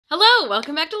Hello,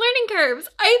 welcome back to Learning Curves.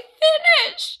 I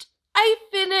finished!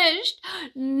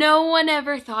 No one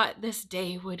ever thought this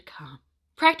day would come.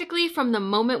 Practically from the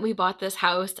moment we bought this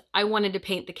house, I wanted to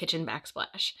paint the kitchen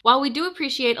backsplash. While we do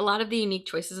appreciate a lot of the unique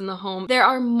choices in the home, there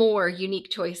are more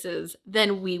unique choices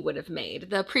than we would have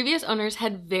made. The previous owners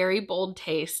had very bold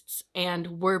tastes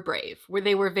and were brave.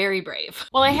 They were very brave.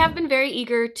 While I have been very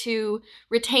eager to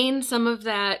retain some of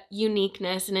that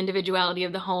uniqueness and individuality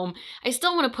of the home, I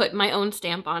still want to put my own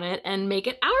stamp on it and make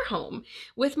it our home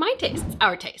with my tastes.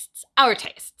 Our tastes.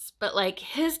 But like,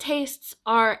 his tastes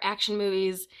are action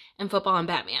movies and football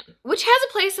and Batman, which has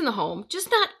a place in the home,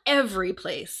 just not every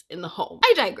place in the home.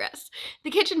 I digress.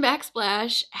 The kitchen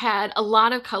backsplash had a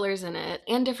lot of colors in it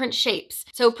and different shapes.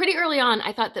 So pretty early on,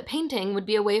 I thought that painting would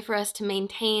be a way for us to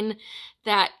maintain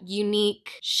that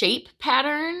unique shape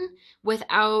pattern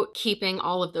without keeping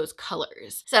all of those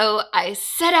colors. So I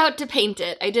set out to paint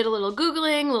it. I did a little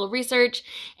Googling, a little research,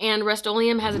 and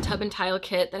Rustoleum has a tub and tile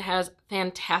kit that has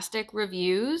fantastic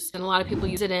reviews, and a lot of people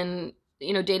use it in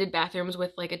dated bathrooms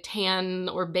with like a tan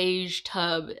or beige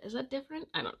tub. Is that different?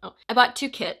 I don't know. I bought 2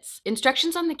 kits.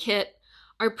 Instructions on the kit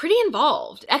are pretty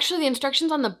involved. Actually, the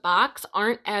instructions on the box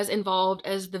aren't as involved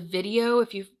as the video.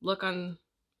 If you look on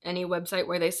any website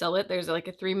where they sell it, there's like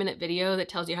a 3-minute video that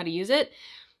tells you how to use it.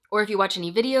 Or if you watch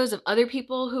any videos of other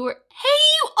people who are, hey,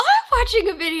 you are watching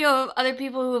a video of other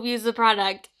people who have used the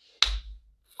product.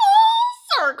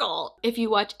 Full circle. If you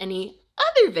watch any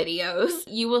other videos,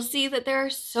 you will see that there are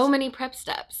so many prep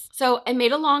steps. So I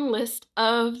made a long list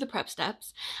of the prep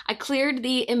steps. I cleared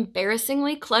the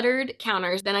embarrassingly cluttered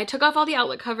counters. Then I took off all the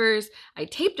outlet covers. I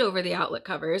taped over the outlet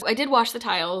covers. I did wash the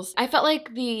tiles. I felt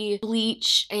like the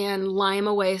bleach and lime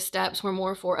away steps were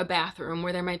more for a bathroom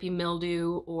where there might be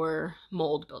mildew or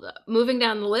mold buildup. Moving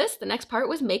down the list, the next part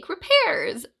was make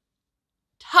repairs.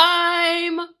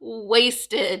 Time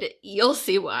wasted. You'll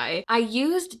see why. I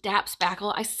used DAP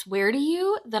spackle. I swear to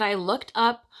you that I looked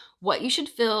up what you should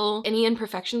fill any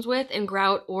imperfections with in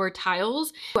grout or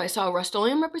tiles. I saw a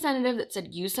Rustoleum representative that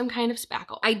said use some kind of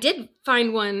spackle. I did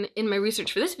find one in my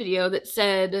research for this video that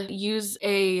said use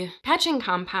a patching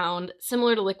compound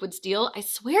similar to liquid steel. I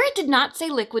swear it did not say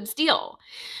liquid steel.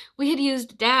 We had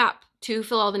used DAP to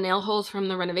fill all the nail holes from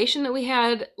the renovation that we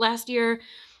had last year.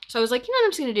 So I was like,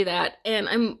 I'm just gonna do that.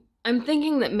 And I'm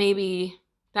thinking that maybe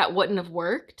that wouldn't have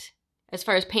worked as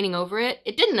far as painting over it.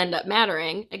 It didn't end up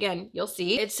mattering. Again, you'll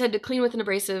see. It said to clean with an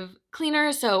abrasive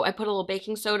cleaner, so I put a little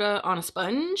baking soda on a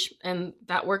sponge, and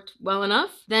that worked well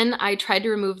enough. Then I tried to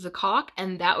remove the caulk,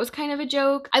 and that was kind of a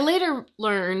joke. I later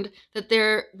learned that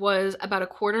there was about a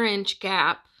 1/4 inch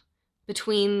gap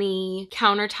between the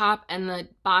countertop and the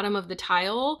bottom of the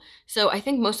tile. So I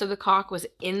think most of the caulk was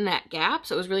in that gap.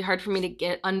 So it was really hard for me to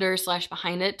get under /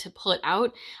 behind it to pull it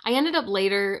out. I ended up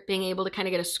later being able to kind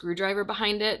of get a screwdriver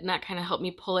behind it, and that kind of helped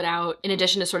me pull it out in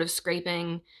addition to sort of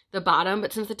scraping the bottom.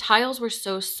 But since the tiles were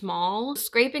so small,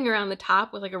 scraping around the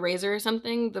top with like a razor or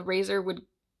something, the razor would,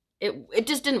 it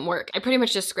just didn't work. I pretty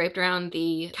much just scraped around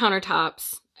the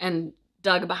countertops and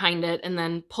dug behind it and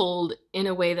then pulled in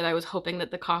a way that I was hoping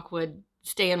that the caulk would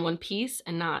stay in one piece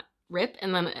and not rip,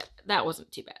 and then that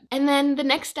wasn't too bad. And then the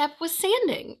next step was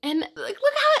sanding, and like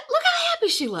look how happy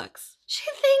she looks. She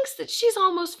thinks that she's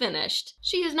almost finished.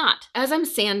 She is not. As I'm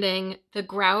sanding, the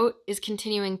grout is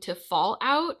continuing to fall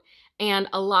out, and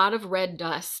a lot of red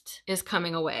dust is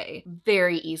coming away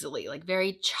very easily, like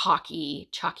very chalky.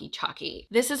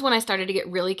 This is when I started to get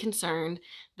really concerned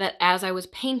that as I was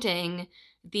painting,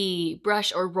 the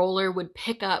brush or roller would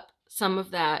pick up some of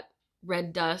that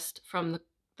red dust from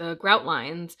the grout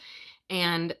lines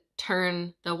and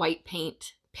turn the white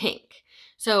paint pink.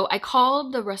 So I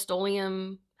called the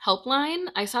Rustoleum helpline.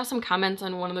 I saw some comments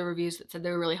on one of the reviews that said they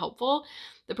were really helpful.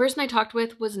 The person I talked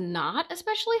with was not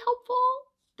especially helpful.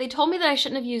 They told me that I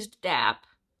shouldn't have used DAP,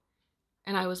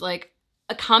 and I was like,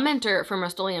 a commenter from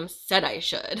Rustoleum said I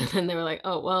should. And they were like,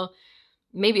 oh, well,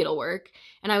 maybe it'll work.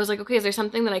 And I was like, okay, is there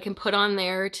something that I can put on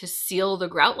there to seal the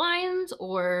grout lines?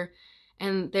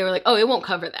 And they were like, oh, it won't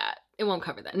cover that. It won't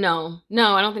cover that. No,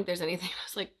 I don't think there's anything. I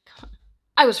was like, come on.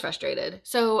 I was frustrated.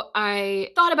 So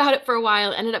I thought about it for a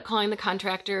while, ended up calling the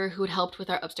contractor who had helped with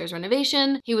our upstairs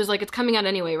renovation. He was like, it's coming out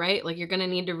anyway, right? Like, you're gonna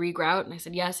need to regrout. And I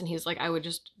said, yes. And he's like, I would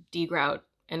just de-grout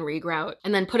and regrout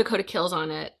and then put a coat of Kills on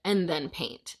it and then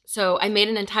paint. So I made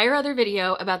an entire other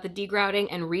video about the degrouting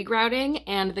and regrouting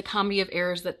and the comedy of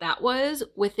errors that was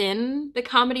within the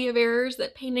comedy of errors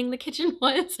that painting the kitchen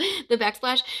was, the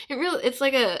backsplash. It's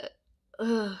like a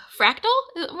fractal?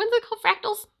 What's it called?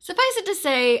 Fractals? Suffice it to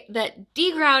say that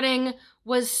degrouting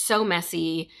was so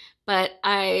messy, but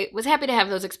I was happy to have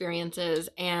those experiences,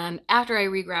 and after I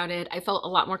regrouted, I felt a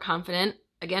lot more confident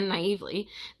again naively,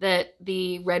 that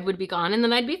the red would be gone and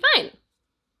then I'd be fine.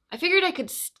 I figured I could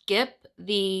skip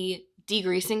the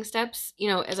degreasing steps, you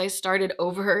know, as I started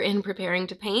over in preparing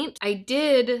to paint. I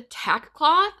did tack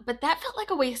cloth, but that felt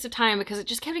like a waste of time because it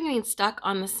just kept getting stuck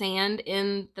on the sand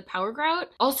in the power grout.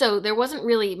 Also, there wasn't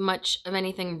really much of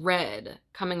anything red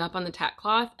coming up on the tack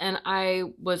cloth and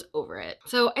I was over it.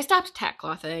 So I stopped tack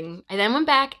clothing. I then went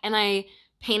back and I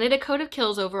painted a coat of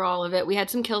Kills over all of it. We had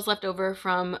some Kills left over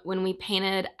from when we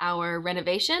painted our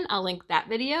renovation. I'll link that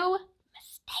video.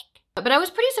 But I was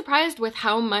pretty surprised with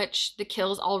how much the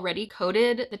Kills already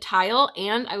coated the tile,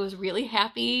 and I was really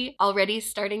happy already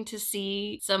starting to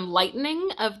see some lightening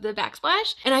of the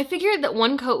backsplash. And I figured that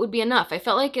one coat would be enough. I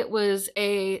felt like it was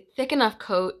a thick enough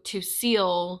coat to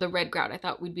seal the red grout. I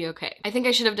thought we'd be okay. I think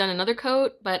I should have done another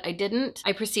coat, but I didn't.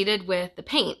 I proceeded with the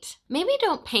paint. Maybe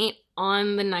don't paint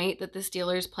on the night that the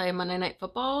Steelers play Monday Night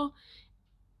Football.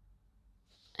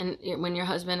 And when your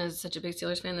husband is such a big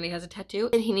Steelers fan that he has a tattoo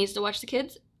and he needs to watch the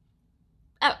kids.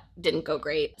 Oh, didn't go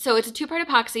great. So it's a two-part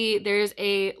epoxy. There's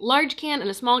a large can and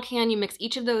a small can. You mix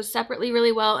each of those separately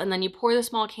really well, and then you pour the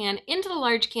small can into the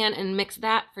large can and mix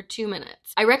that for 2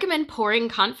 minutes. I recommend pouring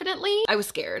confidently. I was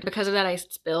scared. Because of that, I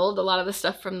spilled a lot of the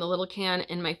stuff from the little can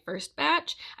in my first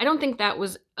batch. I don't think that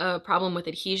was a problem with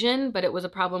adhesion, but it was a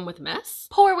problem with mess.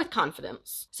 Pour with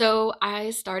confidence. So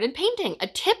I started painting. A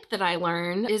tip that I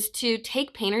learned is to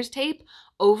take painter's tape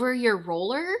over your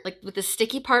roller, like with the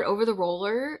sticky part over the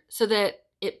roller, so that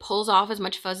it pulls off as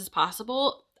much fuzz as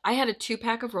possible. I had a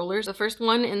 2-pack of rollers. The first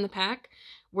one in the pack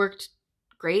worked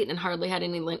great and hardly had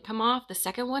any lint come off. The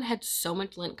second one had so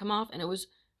much lint come off and it was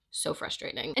so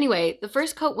frustrating. Anyway, the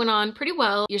first coat went on pretty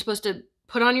well. You're supposed to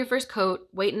put on your first coat,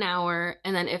 wait an hour,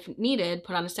 and then if needed,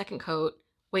 put on a second coat,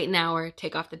 wait an hour,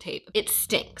 take off the tape. It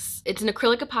stinks. It's an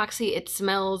acrylic epoxy. It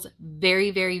smells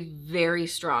very, very, very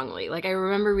strongly. Like I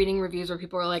remember reading reviews where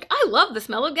people were like, I love the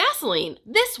smell of gasoline.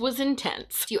 This was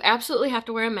intense. You absolutely have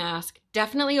to wear a mask.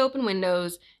 Definitely open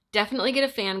windows. Definitely get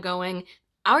a fan going.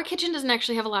 Our kitchen doesn't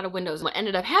actually have a lot of windows. What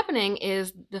ended up happening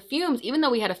is the fumes, even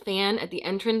though we had a fan at the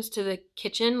entrance to the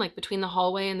kitchen, like between the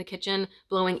hallway and the kitchen,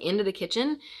 blowing into the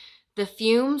kitchen, the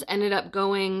fumes ended up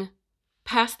going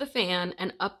past the fan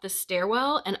and up the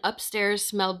stairwell, and upstairs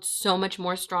smelled so much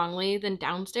more strongly than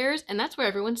downstairs, and that's where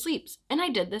everyone sleeps. And I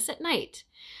did this at night.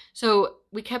 So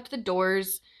we kept the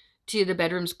doors to the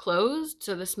bedrooms closed,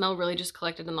 so the smell really just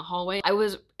collected in the hallway. I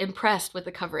was impressed with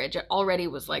the coverage. It already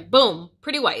was like, boom,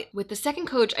 pretty white. With the second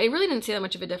coat, I really didn't see that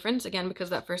much of a difference, again, because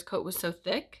that first coat was so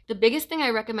thick. The biggest thing I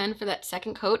recommend for that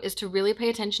second coat is to really pay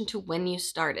attention to when you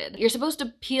started. You're supposed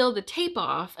to peel the tape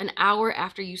off an hour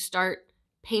after you start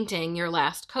painting your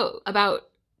last coat. About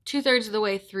 2/3 of the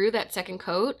way through that second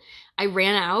coat, I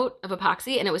ran out of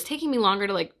epoxy and it was taking me longer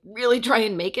to like really try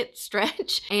and make it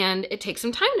stretch. And it takes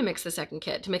some time to mix the second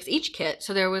kit, to mix each kit.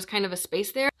 So there was kind of a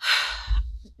space there.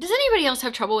 Does anybody else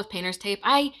have trouble with painter's tape?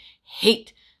 I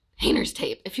hate painter's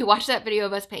tape. If you watch that video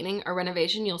of us painting our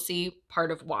renovation, you'll see part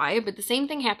of why, but the same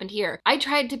thing happened here. I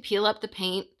tried to peel up the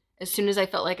paint as soon as I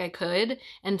felt like I could,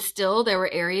 and still there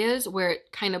were areas where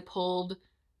it kind of pulled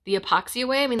the epoxy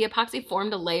away. I mean, the epoxy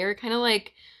formed a layer, kind of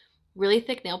like really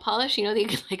thick nail polish, you know, that you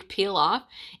could like peel off.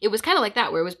 It was kind of like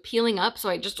that, where it was peeling up. So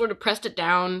I just sort of pressed it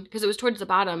down because it was towards the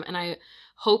bottom, and I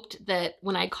hoped that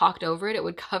when I caulked over it, it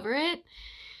would cover it.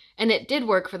 And it did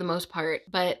work for the most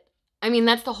part. But I mean,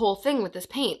 that's the whole thing with this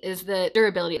paint, is that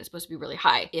durability is supposed to be really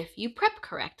high if you prep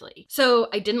correctly. So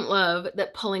I didn't love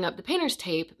that pulling up the painter's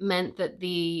tape meant that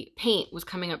the paint was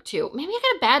coming up too. Maybe I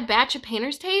got a bad batch of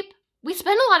painter's tape. We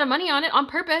spend a lot of money on it on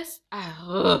purpose.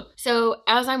 So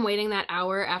as I'm waiting that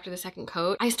hour after the second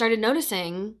coat, I started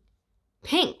noticing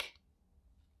pink.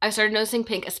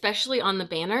 Especially on the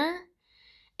banner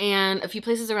and a few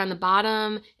places around the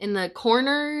bottom, in the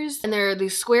corners. And there are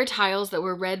these square tiles that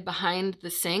were red behind the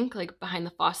sink, like behind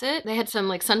the faucet. They had some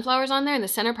like sunflowers on there. In the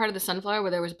center part of the sunflower where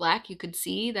there was black, you could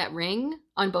see that ring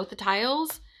on both the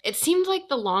tiles. It seemed like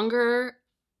the longer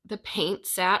the paint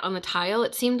sat on the tile,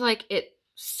 it seemed like it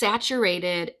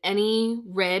saturated any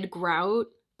red grout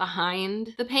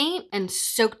behind the paint and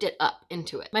soaked it up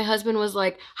into it. My husband was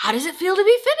like, how does it feel to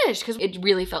be finished? Because it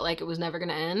really felt like it was never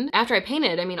gonna end. After I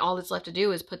painted, I mean, all that's left to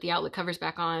do is put the outlet covers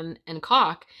back on and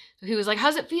caulk. So he was like,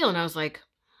 how's it feel? And I was like,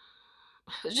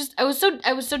 I was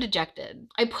so dejected.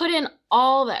 I put in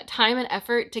all that time and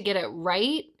effort to get it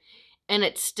right, and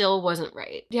it still wasn't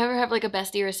right. Do you ever have like a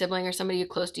bestie or a sibling or somebody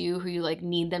close to you who you like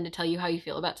need them to tell you how you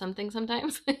feel about something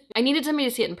sometimes? I needed somebody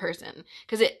to see it in person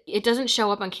because it doesn't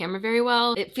show up on camera very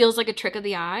well. It feels like a trick of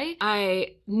the eye.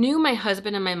 I knew my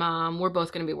husband and my mom were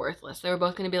both gonna be worthless. They were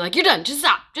both gonna be like, you're done, just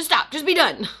stop, just be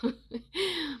done.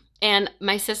 And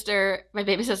my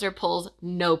baby sister pulls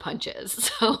no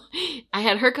punches. So I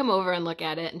had her come over and look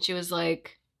at it and she was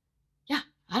like, yeah,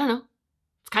 I don't know.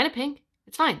 It's kind of pink.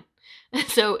 It's fine.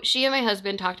 So she and my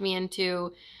husband talked me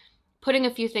into putting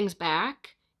a few things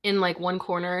back in like one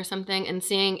corner or something and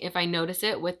seeing if I notice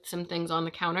it with some things on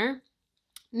the counter.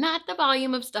 Not the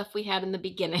volume of stuff we had in the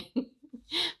beginning,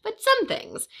 but some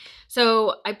things.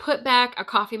 So I put back a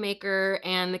coffee maker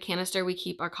and the canister we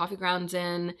keep our coffee grounds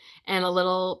in and a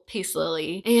little peace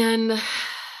lily. And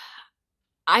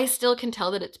I still can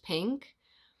tell that it's pink,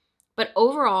 but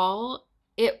overall,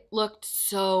 it looked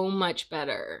so much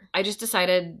better. I just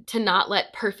decided to not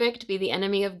let perfect be the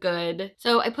enemy of good.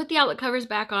 So I put the outlet covers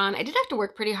back on. I did have to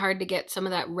work pretty hard to get some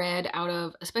of that red out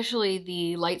of, especially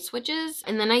the light switches.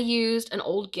 And then I used an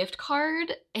old gift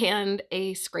card and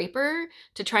a scraper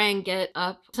to try and get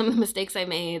up some of the mistakes I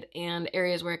made and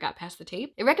areas where it got past the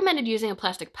tape. They recommended using a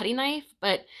plastic putty knife,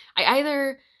 but I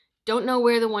either don't know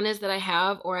where the one is that I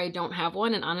have or I don't have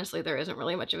one. And honestly, there isn't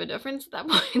really much of a difference at that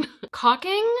point.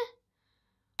 Caulking.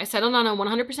 I settled on a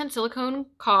 100% silicone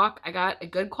caulk. I got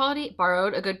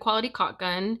borrowed a good quality caulk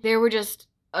gun. There were just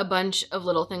a bunch of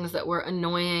little things that were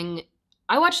annoying.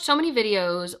 I watched so many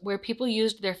videos where people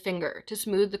used their finger to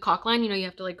smooth the caulk line. You know, you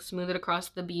have to like smooth it across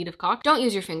the bead of caulk. Don't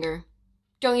use your finger.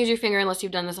 Don't use your finger unless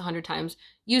you've done this 100 times.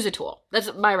 Use a tool.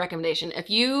 That's my recommendation. If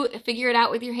you figure it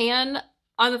out with your hand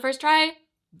on the first try,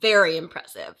 very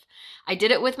impressive. I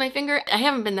did it with my finger. I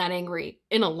haven't been that angry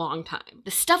in a long time.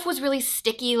 The stuff was really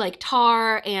sticky like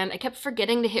tar and I kept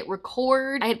forgetting to hit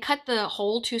record. I had cut the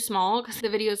hole too small because the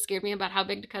video scared me about how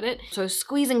big to cut it. So I was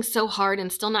squeezing so hard and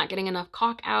still not getting enough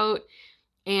caulk out.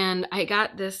 And I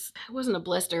got this, it wasn't a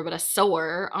blister, but a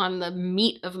sore on the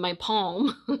meat of my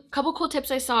palm. A couple cool tips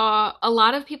I saw. A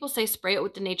lot of people say spray it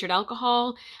with denatured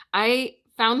alcohol. I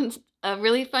found a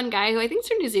really fun guy who I think is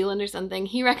from New Zealand or something.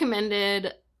 He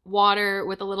recommended water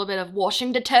with a little bit of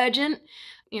washing detergent,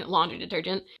 you know, laundry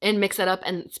detergent, and mix it up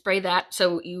and spray that.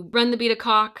 So you run the bead of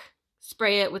caulk,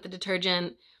 spray it with the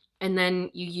detergent, and then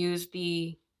you use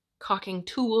the caulking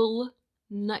tool,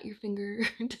 not your finger,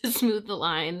 to smooth the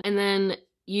line. And then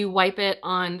you wipe it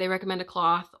on, they recommend a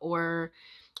cloth, or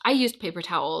I used paper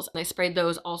towels and I sprayed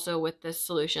those also with this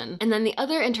solution. And then the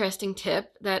other interesting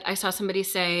tip that I saw somebody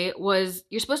say was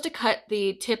you're supposed to cut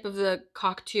the tip of the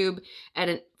caulk tube at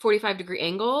a 45-degree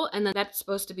angle, and then that's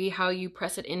supposed to be how you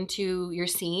press it into your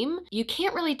seam. You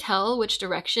can't really tell which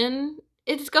direction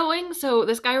it's going, so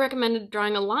this guy recommended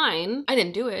drawing a line. I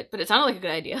didn't do it, but it sounded like a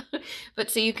good idea. But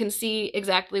so you can see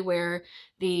exactly where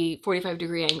the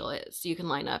 45-degree angle is, so you can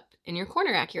line up in your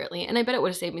corner accurately. And I bet it would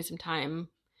have saved me some time,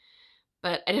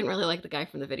 but I didn't really like the guy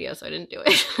from the video, so I didn't do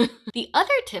it. The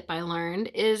other tip I learned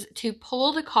is to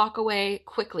pull the caulk away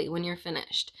quickly when you're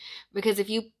finished, because if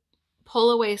you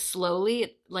pull away slowly,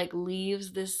 it like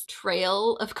leaves this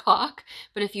trail of caulk,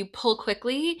 but if you pull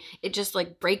quickly, it just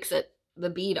like breaks the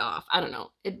bead off. I don't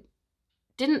know. It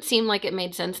didn't seem like it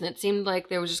made sense, and it seemed like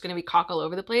there was just going to be caulk all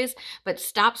over the place, but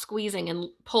stop squeezing and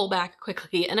pull back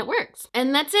quickly and it works.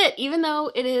 And that's it. Even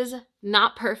though it is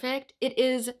not perfect, it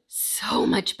is so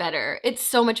much better. It's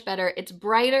so much better. It's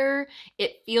brighter.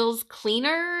 It feels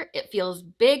cleaner. It feels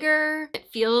bigger. It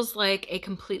feels like a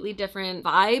completely different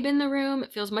vibe in the room.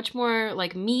 It feels much more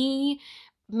like me.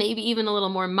 Maybe even a little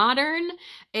more modern.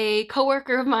 A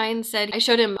coworker of mine said, I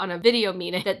showed him on a video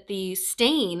meeting, that the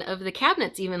stain of the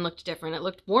cabinets even looked different. It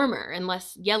looked warmer and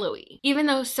less yellowy. Even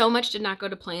though so much did not go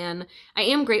to plan, I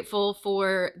am grateful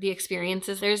for the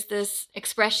experiences. There's this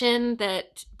expression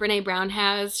that Brene Brown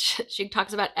has. She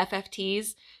talks about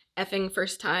FFTs, effing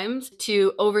first times.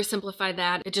 To oversimplify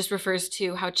that, it just refers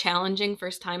to how challenging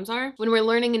first times are. When we're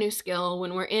learning a new skill,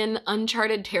 when we're in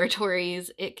uncharted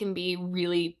territories, it can be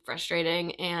really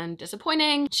frustrating and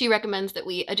disappointing. She recommends that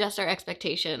we adjust our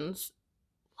expectations,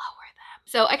 lower them.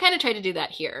 So I kind of try to do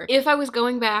that here. If I was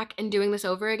going back and doing this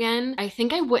over again, I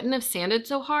think I wouldn't have sanded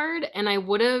so hard, and I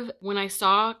would have, when I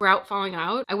saw grout falling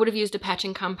out, I would have used a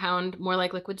patching compound more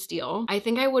like liquid steel. I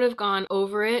think I would have gone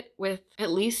over it with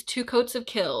at least 2 coats of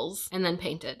Kills and then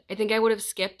painted. I think I would have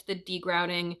skipped the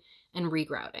de-grouting and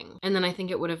ReGrouting. And then I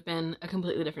think it would have been a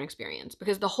completely different experience,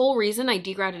 because the whole reason I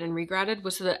de-grouted and re-grouted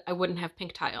was so that I wouldn't have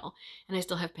pink tile, and I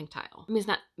still have pink tile. I mean, it's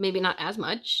not, maybe not as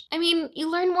much. I mean,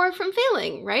 you learn more from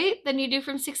failing, right? Than you do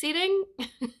from succeeding.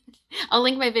 I'll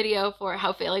link my video for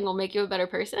how failing will make you a better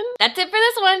person. That's it for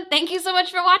this one. Thank you so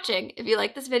much for watching. If you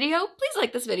like this video, please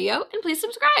like this video and please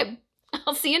subscribe.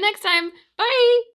 I'll see you next time. Bye.